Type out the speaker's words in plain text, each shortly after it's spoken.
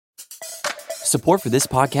Support for this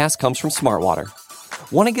podcast comes from Smartwater.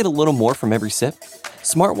 Want to get a little more from every sip?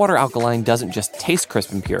 Smartwater Alkaline doesn't just taste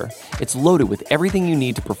crisp and pure, it's loaded with everything you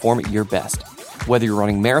need to perform at your best, whether you're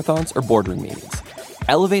running marathons or boardroom meetings.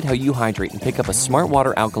 Elevate how you hydrate and pick up a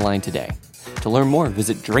Smartwater Alkaline today. To learn more,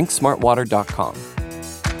 visit drinksmartwater.com.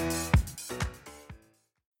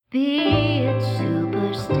 Be it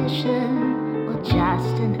superstition or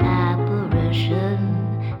just an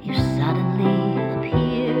apparition, you suddenly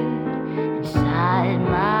appear inside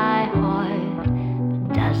my heart.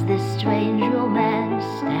 But does this strange romance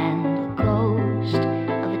stand the ghost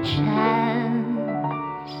of a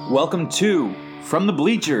chance? Welcome to From the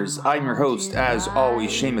Bleachers. I'm your host, as always,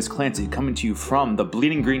 Seamus Clancy, coming to you from the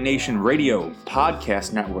Bleeding Green Nation Radio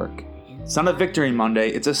Podcast Network. It's not a victory Monday,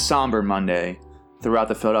 it's a somber Monday throughout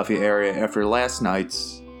the Philadelphia area after last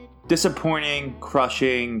night's disappointing,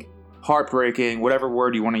 crushing, heartbreaking, whatever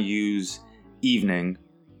word you want to use, evening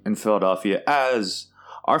in Philadelphia as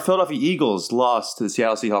our Philadelphia Eagles lost to the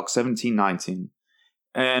Seattle Seahawks 17-19.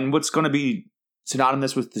 And what's going to be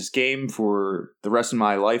synonymous with this game for the rest of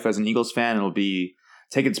my life as an Eagles fan, it'll be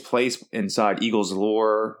take its place inside Eagles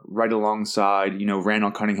lore right alongside,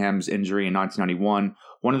 Randall Cunningham's injury in 1991.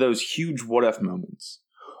 One of those huge what-if moments.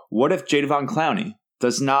 What if Jadeveon Clowney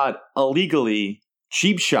does not illegally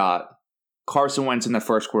cheap shot Carson Wentz in the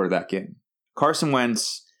first quarter of that game? Carson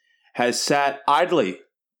Wentz has sat idly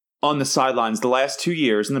on the sidelines the last 2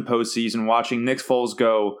 years in the postseason, watching Nick Foles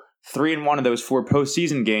go 3-1 of those 4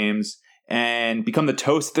 postseason games and become the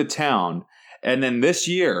toast of the town. And then this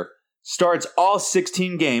year starts all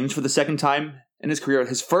 16 games for the second time in his career,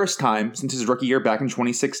 his first time since his rookie year back in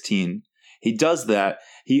 2016. He does that.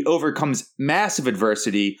 He overcomes massive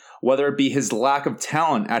adversity, whether it be his lack of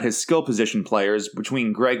talent at his skill position players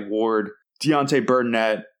between Greg Ward, Deontay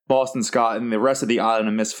Burnett, Boston Scott, and the rest of the island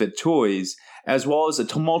of misfit toys, as well as a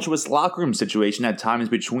tumultuous locker room situation at times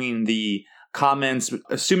between the comments,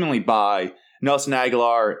 assumingly by Nelson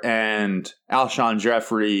Aguilar and Alshon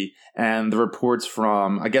Jeffrey, and the reports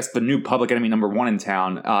from, I guess, the new public enemy number one in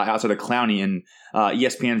town, outside of Clowney, and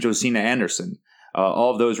ESPN's Josina Anderson.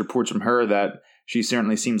 All of those reports from her that she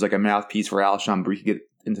certainly seems like a mouthpiece for Alshon, but we could get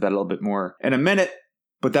into that a little bit more in a minute.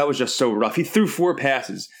 But that was just so rough. He threw 4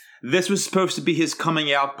 passes. This was supposed to be his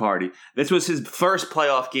coming out party. This was his first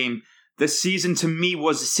playoff game. This season, to me,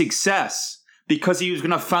 was a success because he was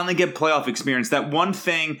going to finally get playoff experience. That one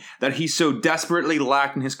thing that he so desperately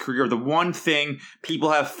lacked in his career, the one thing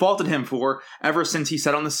people have faulted him for ever since he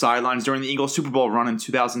sat on the sidelines during the Eagles Super Bowl run in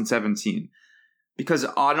 2017. Because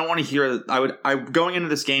I don't want to hear, going into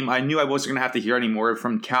this game, I knew I wasn't going to have to hear anymore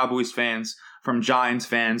from Cowboys fans, from Giants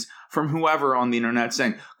fans, from whoever on the internet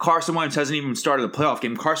saying, Carson Wentz hasn't even started a playoff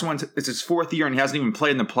game. Carson Wentz, it's his 4th year and he hasn't even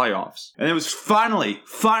played in the playoffs. And it was finally,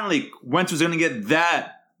 Wentz was going to get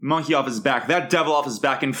that monkey off his back, that devil off his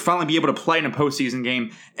back, and finally be able to play in a postseason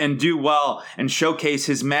game and do well and showcase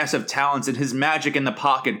his massive talents and his magic in the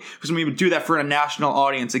pocket. Because we would do that for a national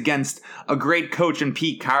audience against a great coach in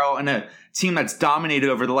Pete Carroll and a team that's dominated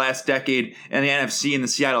over the last decade in the NFC and the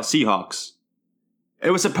Seattle Seahawks. It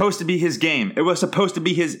was supposed to be his game. It was supposed to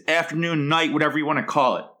be his afternoon, night, whatever you want to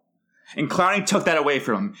call it. And Clowney took that away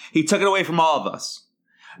from him. He took it away from all of us.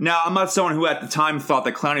 Now, I'm not someone who at the time thought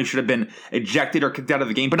that Clowney should have been ejected or kicked out of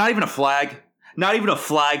the game, but not even a flag. Not even a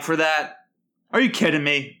flag for that. Are you kidding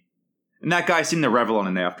me? And that guy seemed to revel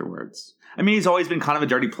in it afterwards. I mean, he's always been kind of a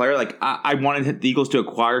dirty player. Like, I wanted the Eagles to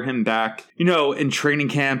acquire him back, in training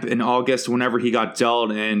camp in August whenever he got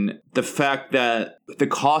dealt. And the fact that the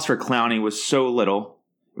cost for Clowney was so little,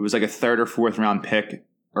 it was like a 3rd or 4th round pick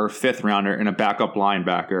or 5th rounder and a backup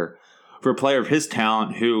linebacker for a player of his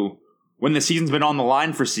talent who, when the season's been on the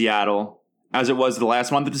line for Seattle, as it was the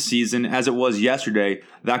last month of the season, as it was yesterday,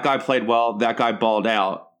 that guy played well, that guy balled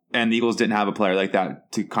out. And the Eagles didn't have a player like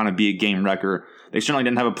that to kind of be a game wrecker. They certainly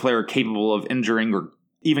didn't have a player capable of injuring or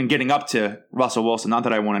even getting up to Russell Wilson. Not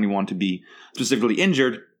that I want anyone to be specifically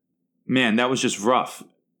injured. Man, that was just rough.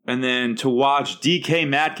 And then to watch DK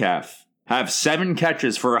Metcalf have 7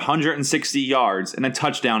 catches for 160 yards and a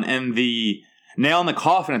touchdown and the nail in the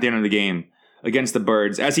coffin at the end of the game against the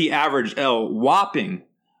Birds, as he averaged a whopping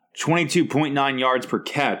 22.9 yards per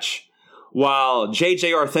catch, while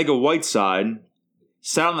J.J. Arcega-Whiteside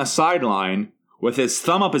sat on the sideline with his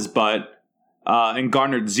thumb up his butt and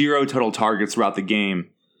garnered 0 total targets throughout the game.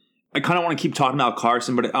 I kind of want to keep talking about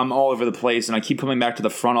Carson, but I'm all over the place, and I keep coming back to the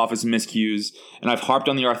front office miscues, and I've harped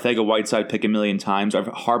on the Arcega-Whiteside pick a million times. I've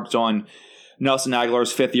harped on Nelson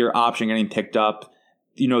Aguilar's 5th-year option getting picked up,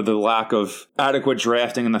 the lack of adequate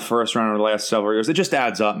drafting in the first round over the last several years. It just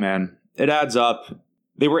adds up, man. It adds up.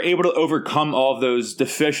 They were able to overcome all of those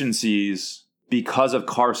deficiencies because of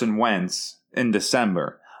Carson Wentz. in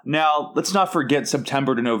December. Now, let's not forget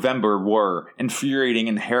September to November were infuriating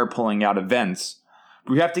and hair-pulling out events.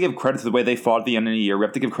 We have to give credit to the way they fought at the end of the year. We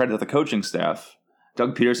have to give credit to the coaching staff.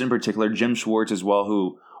 Doug Peterson in particular, Jim Schwartz as well,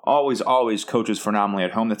 who always coaches phenomenally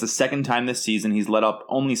at home. That's the second time this season he's let up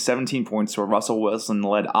only 17 points to a Russell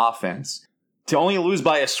Wilson-led offense. To only lose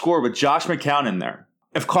by a score with Josh McCown in there.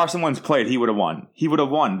 If Carson Wentz played, he would have won. He would have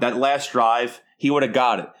won. That last drive, he would have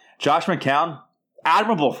got it. Josh McCown,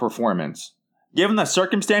 admirable performance. Given the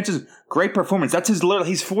circumstances, great performance. That's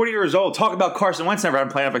he's 40 years old. Talk about Carson Wentz never had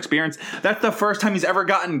playoff experience. That's the first time he's ever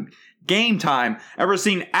gotten game time, ever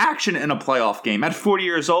seen action in a playoff game at 40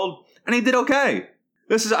 years old, and he did okay.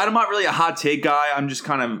 I'm not really a hot take guy. I'm just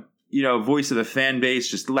kind of, voice of the fan base,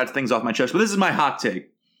 just let things off my chest. But this is my hot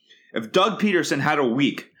take. If Doug Peterson had a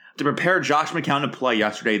week to prepare Josh McCown to play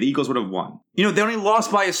yesterday, the Eagles would have won. They only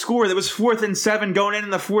lost by a score. There was 4th and 7 going in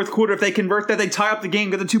the fourth quarter. If they convert that, they tie up the game,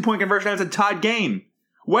 get the 2-point conversion. It's a tied game.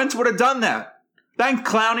 Wentz would have done that. Thanks,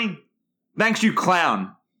 Clowney. Thanks, you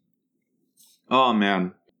clown. Oh,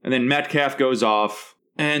 man. And then Metcalf goes off.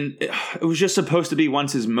 And it was just supposed to be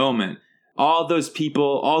Wentz's moment. All those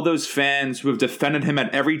people, all those fans who have defended him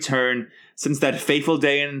at every turn since that fateful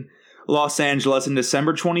day in Los Angeles in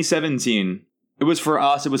December 2017. It was for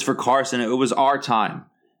us. It was for Carson. It was our time.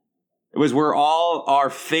 It was where all our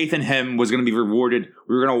faith in him was going to be rewarded.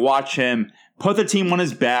 We were going to watch him put the team on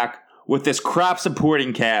his back with this crap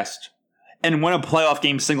supporting cast and win a playoff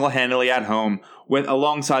game single-handedly at home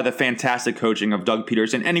alongside the fantastic coaching of Doug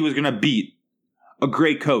Peterson. And he was going to beat a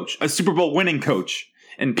great coach, a Super Bowl winning coach,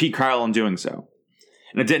 and Pete Carroll in doing so.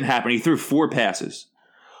 And it didn't happen. He threw 4 passes.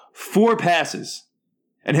 4 passes.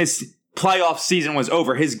 And his playoff season was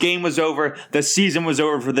over. His game was over. The season was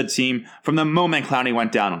over for the team from the moment Clowney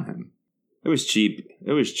went down on him. It was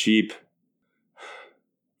cheap.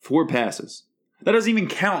 4 passes. That doesn't even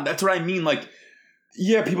count. That's what I mean.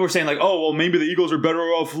 People were saying oh, well, maybe the Eagles are better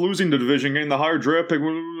off losing the division, getting the higher draft pick,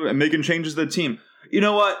 and making changes to the team. You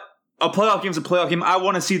know what? A playoff game's a playoff game. I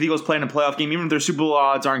want to see the Eagles play in a playoff game, even if their Super Bowl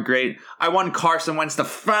odds aren't great. I want Carson Wentz to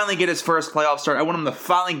finally get his first playoff start. I want him to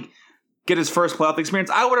finally get his first playoff experience.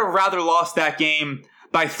 I would have rather lost that game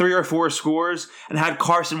by 3 or 4 scores and had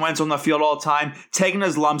Carson Wentz on the field all the time, taking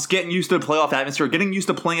his lumps, getting used to the playoff atmosphere, getting used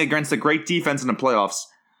to playing against a great defense in the playoffs.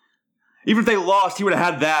 Even if they lost, he would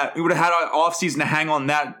have had that. He would have had an offseason to hang on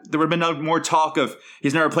that. There would have been no more talk of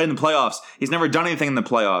he's never played in the playoffs. He's never done anything in the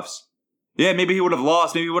playoffs. Yeah, maybe he would have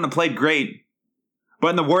lost. Maybe he wouldn't have played great.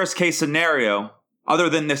 But in the worst case scenario, other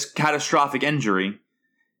than this catastrophic injury,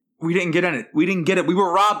 we didn't get it. We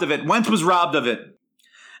were robbed of it. Wentz was robbed of it.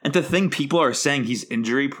 And to think people are saying he's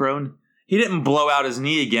injury prone, he didn't blow out his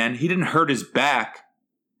knee again. He didn't hurt his back.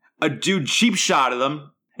 A dude cheap shot at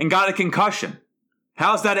him and got a concussion.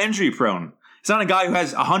 How's that injury prone? He's not a guy who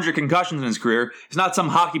has 100 concussions in his career. He's not some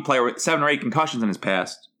hockey player with 7 or 8 concussions in his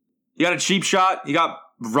past. He got a cheap shot. He got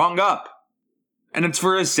rung up. And it's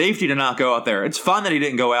for his safety to not go out there. It's fine that he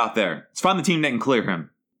didn't go out there. It's fine the team didn't clear him.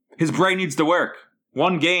 His brain needs to work.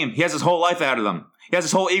 One game. He has his whole life ahead of him. He has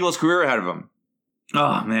his whole Eagles career ahead of him.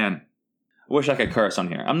 Oh, man. I wish I could curse on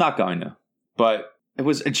here. I'm not going to. But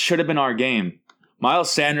it should have been our game.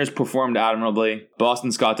 Miles Sanders performed admirably.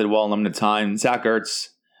 Boston Scott did well in limited time. Zach Ertz,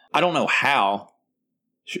 I don't know how.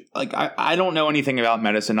 I don't know anything about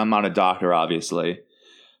medicine. I'm not a doctor, obviously.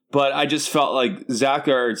 But I just felt like Zach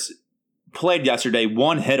Ertz played yesterday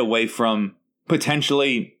 1 hit away from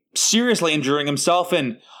potentially seriously injuring himself.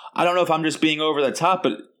 And I don't know if I'm just being over the top,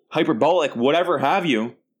 but hyperbolic, whatever have you.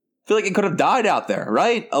 I feel like it could have died out there,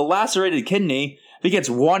 right? A lacerated kidney. If he gets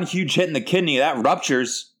 1 huge hit in the kidney, that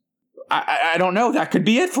ruptures. I don't know. That could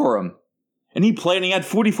be it for him. And he played and he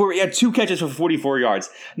had 2 catches for 44 yards.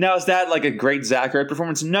 Now, is that like a great Zach Ertz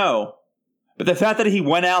performance? No. But the fact that he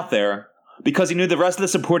went out there because he knew the rest of the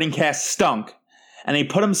supporting cast stunk, and he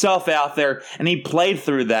put himself out there and he played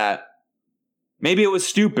through that. Maybe it was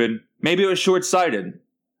stupid. Maybe it was short-sighted.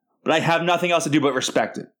 But I have nothing else to do but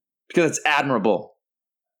respect it. Because it's admirable.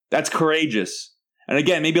 That's courageous. And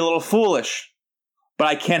again, maybe a little foolish. But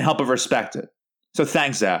I can't help but respect it. So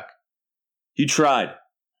thanks, Zach. You tried.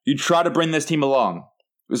 You tried to bring this team along.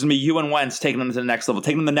 It was going to be you and Wentz taking them to the next level,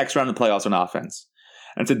 taking them to the next round of the playoffs on offense.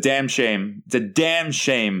 And it's a damn shame. It's a damn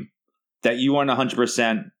shame that you weren't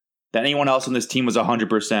 100%, that anyone else on this team was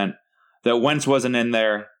 100%, that Wentz wasn't in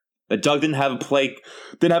there, that Doug didn't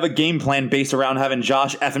have a game plan based around having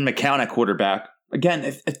Josh effing McCown at quarterback.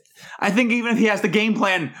 Again, I think even if he has the game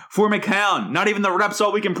plan for McCown, not even the reps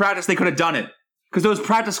all week in practice, they could have done it. Because those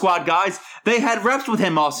practice squad guys, they had reps with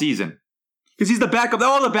him all season. Because he's the backup.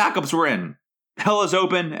 All the backups were in. Hell is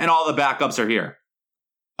open, and all the backups are here.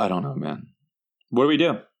 I don't know, man. What do we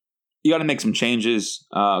do? you got to make some changes.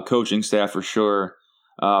 Coaching staff for sure.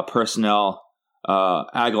 Personnel.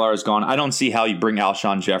 Aguilar is gone. I don't see how you bring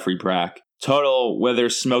Alshon Jeffrey back. Total, where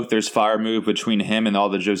there's smoke, there's fire move between him and all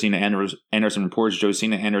the Josina Anderson reports.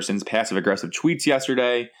 Josina Anderson's passive-aggressive tweets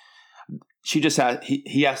yesterday.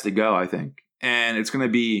 He has to go, I think. And it's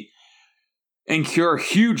going to incur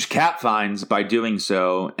huge cap fines by doing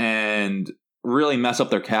so and really mess up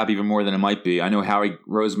their cap even more than it might be. I know Howie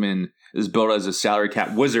Roseman is built as a salary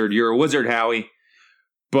cap wizard. You're a wizard, Howie.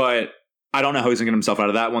 But I don't know how he's going to get himself out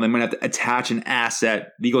of that one. They might have to attach an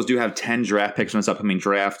asset. The Eagles do have 10 draft picks in this upcoming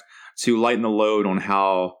draft to lighten the load on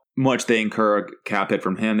how much they incur a cap hit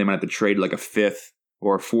from him. They might have to trade like a 5th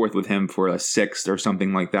or a 4th with him for a 6th or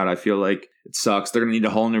something like that. I feel like it sucks. They're going to need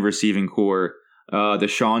a whole new receiving core.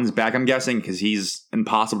 Deshaun's back, I'm guessing, because he's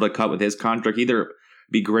impossible to cut with his contract. Either it'd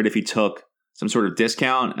be great if he took some sort of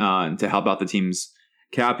discount to help out the team's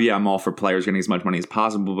cap. Yeah, I'm all for players getting as much money as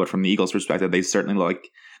possible, but from the Eagles' perspective, they certainly like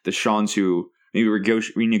Deshaun to maybe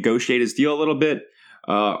renegotiate his deal a little bit.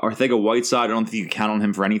 Arcega-Whiteside, I don't think you can count on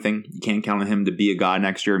him for anything. You can't count on him to be a guy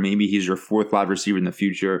next year. Maybe he's your 4th wide receiver in the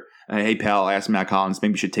future. Hey, pal, ask Matt Collins.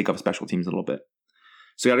 Maybe you should take up special teams a little bit.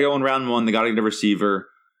 So you got to go in round 1. They got to get a receiver.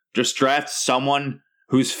 Just draft someone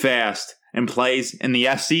who's fast and plays in the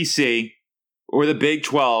SEC or the Big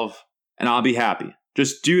 12, and I'll be happy.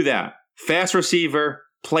 Just do that. Fast receiver,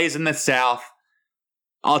 plays in the South.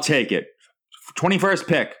 I'll take it. 21st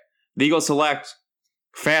pick. The Eagles select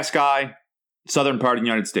fast guy, southern part of the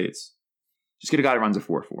United States. Just get a guy who runs a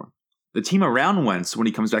 4.4. The team around Wentz, when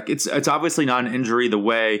he comes back, it's obviously not an injury the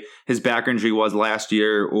way his back injury was last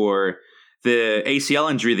year or the ACL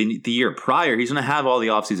injury the year prior. He's going to have all the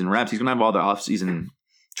offseason reps. He's going to have all the offseason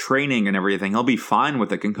training and everything. He'll be fine with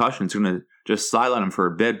the concussion. It's going to just silent him for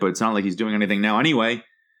a bit, but it's not like he's doing anything now anyway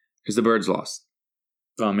because the Birds lost.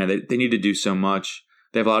 Oh, man, they need to do so much.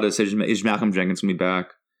 They have a lot of decisions. Is Malcolm Jenkins going to be back?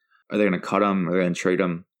 Are they going to cut him? Are they going to trade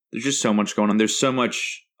him? There's just so much going on. There's so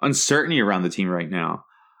much uncertainty around the team right now.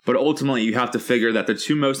 But ultimately, you have to figure that the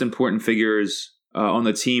 2 most important figures on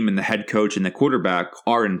the team and the head coach and the quarterback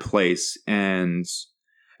are in place. And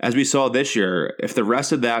as we saw this year, if the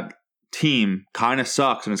rest of that team kind of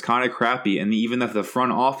sucks and is kind of crappy, and even if the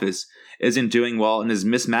front office isn't doing well and is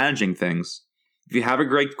mismanaging things, if you have a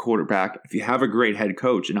great quarterback, if you have a great head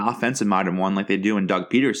coach, an offensive-minded one like they do in Doug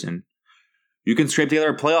Peterson, you can scrape together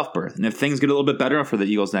a playoff berth. And if things get a little bit better for the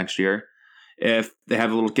Eagles next year, if they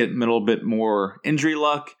have a little bit more injury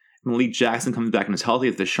luck, Malik Jackson comes back and is healthy,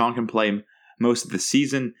 if Deshaun can play most of the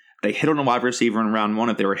season, they hit on a wide receiver in round 1,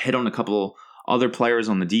 if they were hit on a couple other players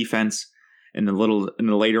on the defense in the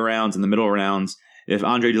later rounds, in the middle rounds, if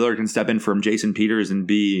Andre Dillard can step in from Jason Peters and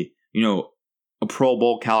be, a Pro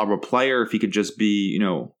Bowl caliber player, if he could just be,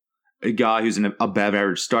 a guy who's an above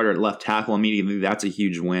average starter at left tackle immediately, that's a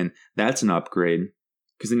huge win. That's an upgrade.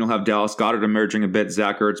 Because then you'll have Dallas Goedert emerging a bit,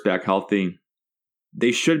 Zach Ertz back healthy.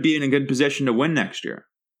 They should be in a good position to win next year.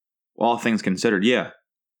 All things considered, yeah.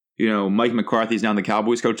 Mike McCarthy's now the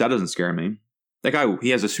Cowboys coach. That doesn't scare me. That guy, he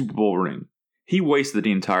has a Super Bowl ring. He wasted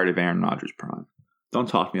the entirety of Aaron Rodgers' prime. Don't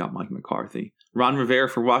talk to me about Mike McCarthy. Ron Rivera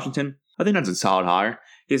for Washington, I think that's a solid hire.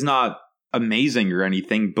 He's not amazing or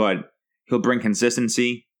anything, but he'll bring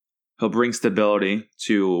consistency. He'll bring stability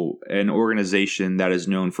to an organization that is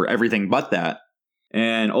known for everything but that.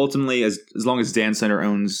 And ultimately, as long as Dan Snyder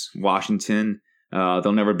owns Washington,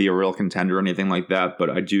 they'll never be a real contender or anything like that. But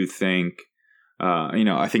I do think,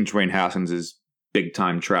 I think Dwayne Haskins is big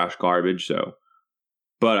time trash garbage.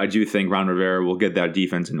 But I do think Ron Rivera will get that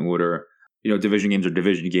defense in order. Division games are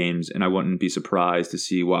division games, and I wouldn't be surprised to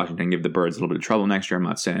see Washington give the Birds a little bit of trouble next year. I'm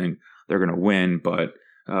not saying they're going to win, but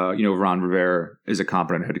Ron Rivera is a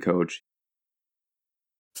competent head coach.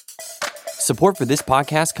 Support for this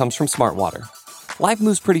podcast comes from Smart Water. Life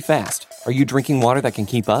moves pretty fast. Are you drinking water that can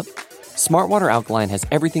keep up? Smart Water Alkaline has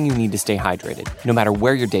everything you need to stay hydrated, no matter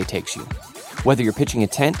where your day takes you. Whether you're pitching a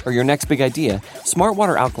tent or your next big idea, Smart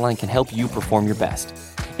Water Alkaline can help you perform your best.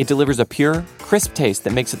 It delivers a pure, crisp taste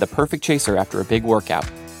that makes it the perfect chaser after a big workout.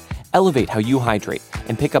 Elevate how you hydrate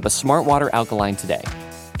and pick up a Smart Water Alkaline today.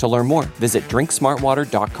 To learn more, visit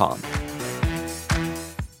drinksmartwater.com.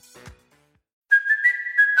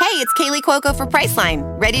 Hey, it's Kaylee Cuoco for Priceline.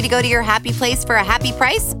 Ready to go to your happy place for a happy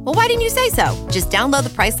price? Well, why didn't you say so? Just download the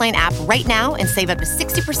Priceline app right now and save up to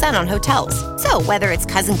 60% on hotels. So whether it's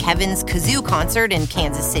Cousin Kevin's Kazoo Concert in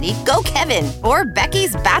Kansas City, go Kevin, or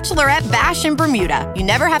Becky's Bachelorette Bash in Bermuda, you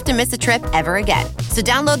never have to miss a trip ever again. So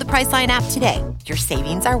download the Priceline app today. Your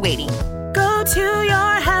savings are waiting. Go to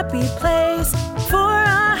your happy place for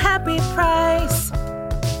a happy price.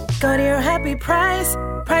 Go to your happy price,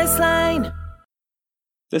 Priceline.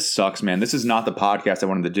 This sucks, man. This is not the podcast I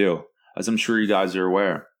wanted to do. as I'm sure you guys are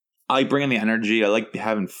aware. I like bringing the energy. I like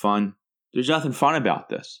having fun. There's nothing fun about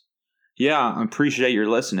this. Yeah, I appreciate your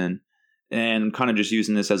listening. And I'm kind of just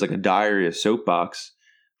using this as like a diary, a soapbox.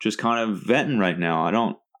 Just kind of venting right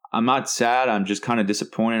now. I'm not sad. I'm just kind of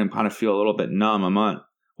disappointed. I kind of feel a little bit numb. It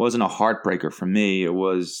wasn't a heartbreaker for me. It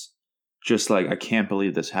was just like, I can't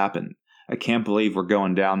believe this happened. I can't believe we're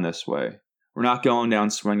going down this way. We're not going down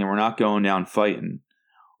swinging. We're not going down fighting.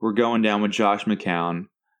 We're going down with Josh McCown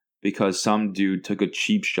because some dude took a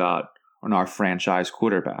cheap shot on our franchise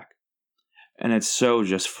quarterback. And it's so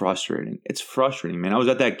just frustrating. It's frustrating, man. I was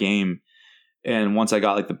at that game, and once I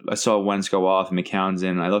got I saw Wentz go off and McCown's in,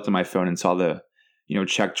 and I looked at my phone and saw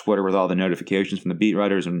checked Twitter with all the notifications from the beat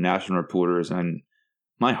writers and national reporters, and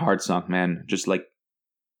my heart sunk, man. Just like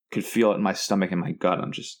could feel it in my stomach and my gut.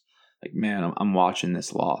 I'm just like, man, I'm watching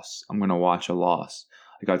this loss. I'm going to watch a loss.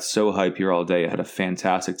 I got so hyped here all day. I had a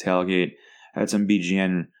fantastic tailgate. I had some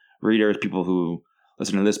BGN readers, people who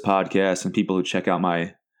listen to this podcast, and people who check out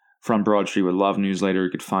my From Broad Street with Love newsletter.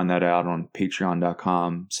 You could find that out on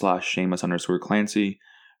patreon.com/Seamus_Clancy. If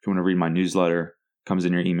you want to read my newsletter, it comes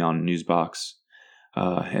in your email inbox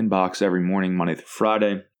every morning, Monday through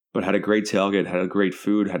Friday. But had a great tailgate, had a great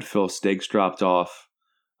food, had Phil steaks dropped off,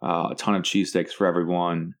 a ton of cheesesteaks for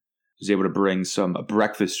everyone. Was able to bring a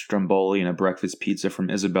breakfast stromboli and a breakfast pizza from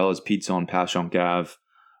Isabella's Pizza on Passion Gave.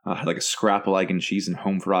 Had like a scrapple egg and cheese and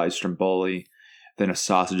home fries stromboli, then a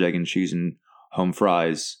sausage, egg, and cheese and home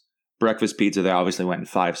fries. Breakfast pizza, they obviously went in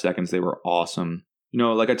 5 seconds. They were awesome.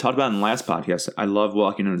 Like I talked about in the last podcast, I love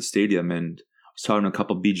walking into the stadium, and I was talking to a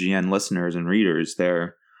couple BGN listeners and readers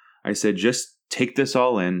there. I said, just take this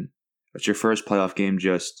all in. It's your first playoff game.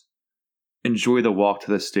 Just enjoy the walk to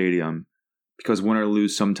the stadium. Because win or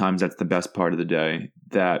lose, sometimes that's the best part of the day.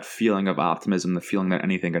 That feeling of optimism, the feeling that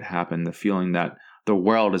anything could happen, the feeling that the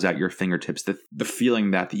world is at your fingertips, the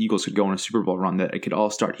feeling that the Eagles could go on a Super Bowl run, that it could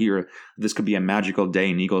all start here. This could be a magical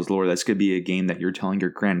day in Eagles lore. This could be a game that you're telling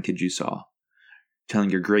your grandkids you saw.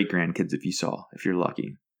 Telling your great-grandkids if you're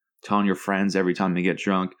lucky. Telling your friends every time they get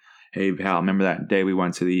drunk, hey, pal, remember that day we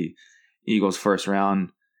went to the Eagles first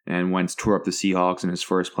round and Wentz tore up the Seahawks in his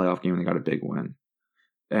first playoff game and they got a big win.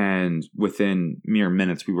 And within mere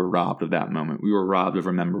minutes, we were robbed of that moment. We were robbed of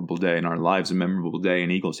a memorable day in our lives, a memorable day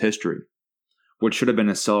in Eagles history, which should have been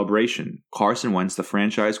a celebration. Carson Wentz, the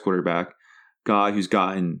franchise quarterback, guy who's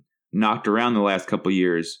gotten knocked around the last couple of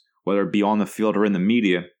years, whether it be on the field or in the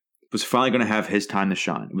media, was finally going to have his time to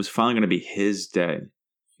shine. It was finally going to be his day.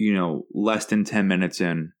 Less than 10 minutes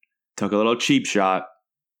in, took a little cheap shot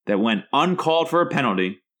that went uncalled for a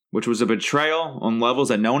penalty, which was a betrayal on levels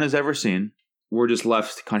that no one has ever seen. We're just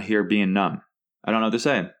left kind of here being numb. I don't know what to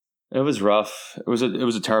say. It was rough. It was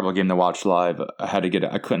a terrible game to watch live. I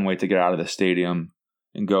couldn't wait to get out of the stadium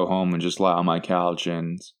and go home and just lie on my couch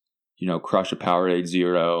and, crush a Powerade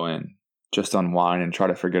Zero and just unwind and try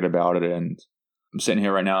to forget about it. And I'm sitting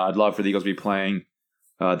here right now. I'd love for the Eagles to be playing.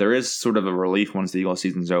 There is sort of a relief once the Eagles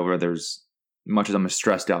season's over. There's, much as I'm a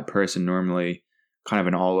stressed out person normally, kind of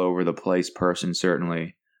an all over the place person,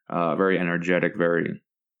 certainly. Very energetic, very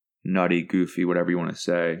nutty, goofy, whatever you want to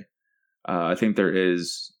say. I think there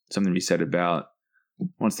is something to be said about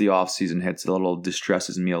once the off season hits, it a little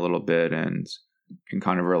distresses me a little bit and can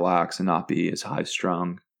kind of relax and not be as high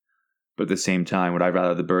strung. But at the same time, would I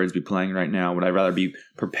rather the Birds be playing right now? Would I rather be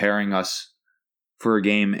preparing us for a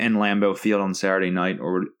game in Lambeau Field on Saturday night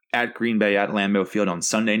or at Green Bay at Lambeau Field on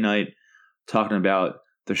Sunday night, talking about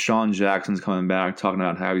Deshaun Jackson's coming back, talking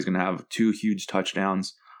about how he's going to have 2 huge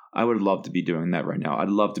touchdowns? I would love to be doing that right now. I'd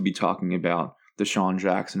love to be talking about Deshaun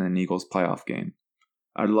Jackson and Eagles playoff game.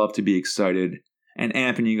 I'd love to be excited and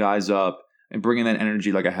amping you guys up and bringing that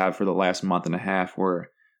energy like I have for the last month and a half, where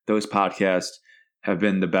those podcasts have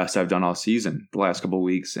been the best I've done all season, the last couple of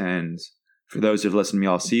weeks. And for those who've listened to me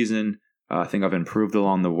all season, I think I've improved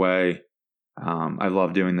along the way. I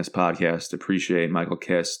love doing this podcast. Appreciate Michael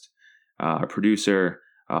Kist, our producer,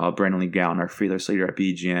 Brandon Lee Gowan, our fearless leader at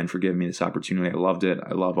BGN, for giving me this opportunity. I loved it.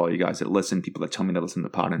 I love all you guys that listen, people that tell me they listen to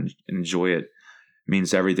the pod and enjoy it. It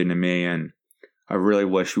means everything to me, and I really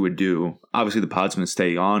wish we would do. Obviously, the pod's going to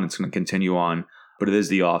stay on. It's going to continue on, but it is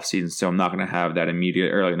the off season, so I'm not going to have that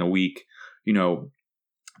immediate early in the week,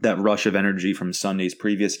 that rush of energy from Sunday's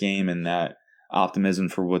previous game and that optimism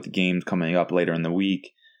for what the game's coming up later in the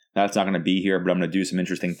week. That's not going to be here, but I'm going to do some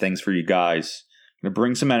interesting things for you guys. I'm going to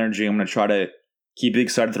bring some energy. I'm going to try to keep you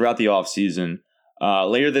excited throughout the offseason.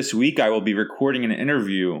 Later this week, I will be recording an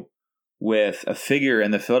interview with a figure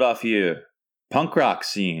in the Philadelphia punk rock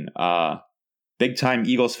scene. Big-time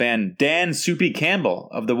Eagles fan Dan Soupy Campbell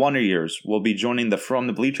of the Wonder Years will be joining the From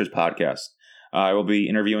the Bleachers podcast. I will be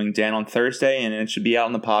interviewing Dan on Thursday, and it should be out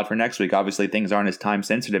on the pod for next week. Obviously, things aren't as time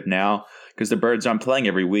sensitive now because the Birds aren't playing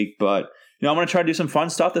every week. But I'm going to try to do some fun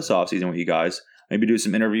stuff this offseason with you guys. Maybe do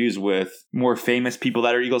some interviews with more famous people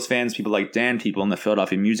that are Eagles fans, people like Dan, people in the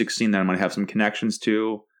Philadelphia music scene that I might have some connections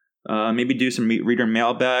to. Maybe do some reader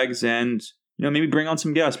mailbags, and maybe bring on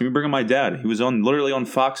some guests. Maybe bring on my dad. He was literally on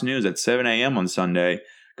Fox News at 7 a.m. on Sunday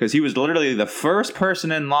because he was literally the first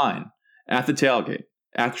person in line at the tailgate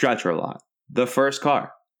at Stretcher Lot. The first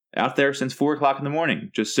car out there since 4 o'clock in the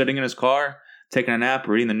morning, just sitting in his car, taking a nap,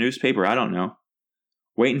 reading the newspaper. I don't know,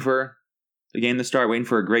 waiting for the game to start, waiting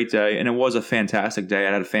for a great day. And it was a fantastic day.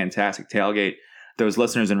 I had a fantastic tailgate. Those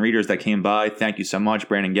listeners and readers that came by, thank you so much.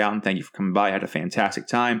 Brandon Gowton, thank you for coming by. I had a fantastic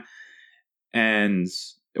time. And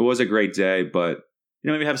it was a great day, but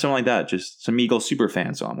maybe have something like that. Just some Eagles super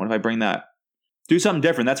fans on. What if I bring that? Do something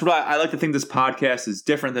different. That's what I like to think this podcast is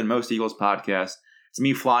different than most Eagles podcasts. It's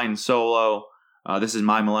me flying solo. This is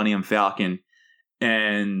my Millennium Falcon.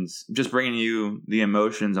 And just bringing you the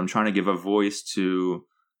emotions. I'm trying to give a voice to,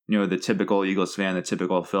 the typical Eagles fan, the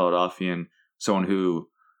typical Philadelphian, someone who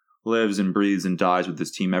lives and breathes and dies with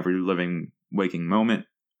this team every living, waking moment,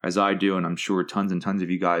 as I do. And I'm sure tons and tons of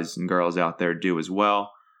you guys and girls out there do as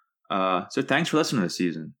well. So thanks for listening to this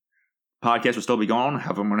season. Podcast will still be going on.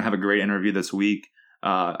 I'm going to have a great interview this week.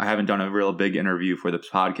 I haven't done a real big interview for this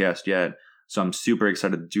podcast yet. So I'm super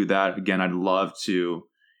excited to do that. Again, I'd love to,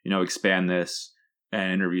 expand this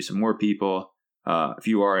and interview some more people. If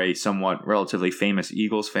you are a somewhat relatively famous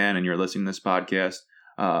Eagles fan and you're listening to this podcast,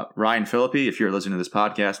 Ryan Philippi, if you're listening to this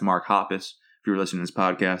podcast, Mark Hoppus, if you're listening to this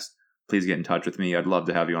podcast, please get in touch with me. I'd love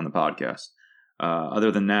to have you on the podcast.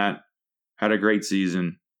 Other than that, had a great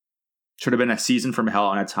season. Should have been a season from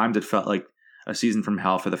hell, and at times it felt like a season from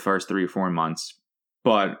hell for the first 3 or 4 months.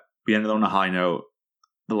 But we ended on a high note.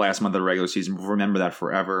 The last month of the regular season, we'll remember that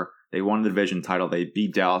forever. They won the division title. They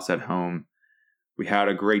beat Dallas at home. We had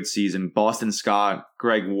a great season. Boston Scott,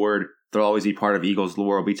 Greg Ward, they'll always be part of Eagles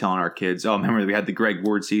lore. We'll be telling our kids, oh, remember we had the Greg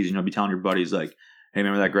Ward season. You'll be telling your buddies like, hey,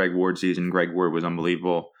 remember that Greg Ward season? Greg Ward was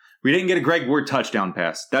unbelievable. We didn't get a Greg Ward touchdown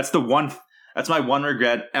pass. That's my one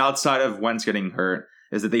regret outside of Wentz getting hurt,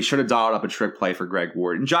 is that they should have dialed up a trick play for Greg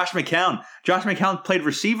Ward. And Josh McCown played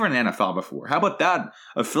receiver in the NFL before. How about that?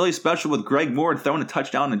 A Philly special with Greg Ward throwing a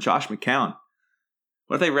touchdown to Josh McCown.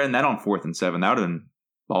 What if they ran that on 4th and 7? That would have been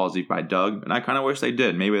ballsy by Doug. And I kind of wish they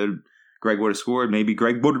did. Maybe Greg would have scored. Maybe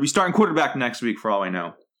Greg Ward would be starting quarterback next week for all I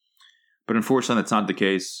know. But unfortunately, that's not the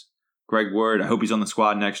case. Greg Ward, I hope he's on the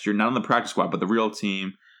squad next year. Not on the practice squad, but the real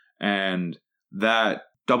team. And that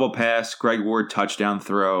double pass, Greg Ward touchdown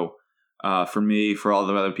throw, for me, for all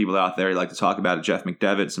the other people out there who like to talk about it, Jeff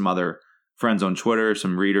McDevitt, some other friends on Twitter,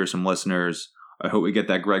 some readers, some listeners. I hope we get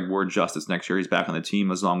that Greg Ward justice next year. He's back on the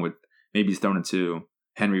team, as long with maybe he's thrown it to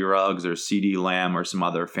Henry Ruggs or CeeDee Lamb or some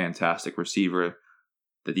other fantastic receiver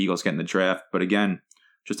that the Eagles get in the draft. But again,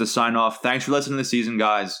 just to sign off, thanks for listening to the season,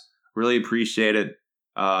 guys. Really appreciate it.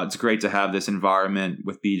 It's great to have this environment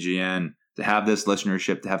with BGN, to have this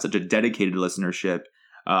listenership, to have such a dedicated listenership,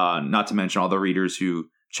 not to mention all the readers who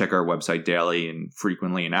check our website daily and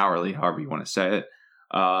frequently and hourly, however you want to say it.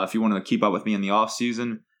 If you want to keep up with me in the off season,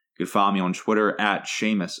 you can follow me on Twitter at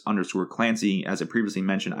Seamus_Clancy. As I previously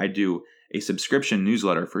mentioned, I do a subscription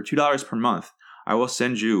newsletter for $2 per month. I will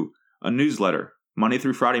send you a newsletter Monday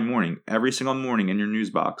through Friday morning, every single morning in your news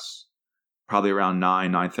box, probably around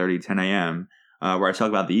 9:30, 10 a.m., where I talk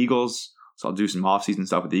about the Eagles. So I'll do some off-season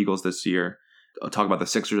stuff with the Eagles this year. I'll talk about the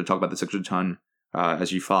Sixers. I'll talk about the Sixers a ton.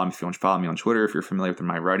 As you follow me, if you want to follow me on Twitter, if you're familiar with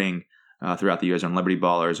my writing throughout the years on Liberty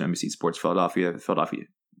Ballers, NBC Sports Philadelphia, Philadelphia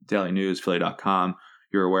Daily News, Philly.com,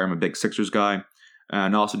 you're aware I'm a big Sixers guy.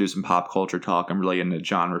 And also do some pop culture talk. I'm really into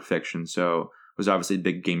genre fiction, so was obviously a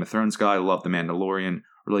big Game of Thrones guy. I love The Mandalorian.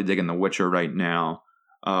 Really digging The Witcher right now.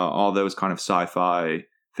 All those kind of sci-fi,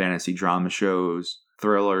 fantasy drama shows,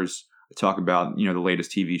 thrillers. I talk about the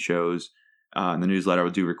latest TV shows. In the newsletter, I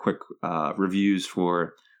would do quick reviews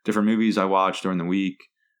for different movies I watched during the week.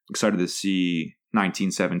 Excited to see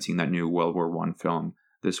 1917, that new World War I film,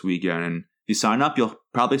 this weekend. And if you sign up, you'll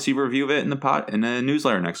probably see a review of it in the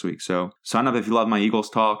newsletter next week. So sign up if you love my Eagles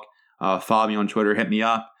talk. Follow me on Twitter. Hit me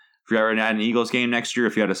up. If you're ever at an Eagles game next year,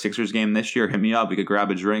 if you had a Sixers game this year, hit me up. We could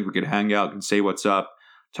grab a drink. We could hang out and say what's up.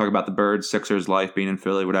 Talk about the Birds, Sixers, life, being in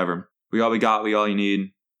Philly, whatever. We all you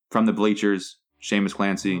need. From the bleachers, Seamus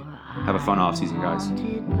Clancy. Have a fun offseason,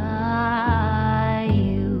 guys.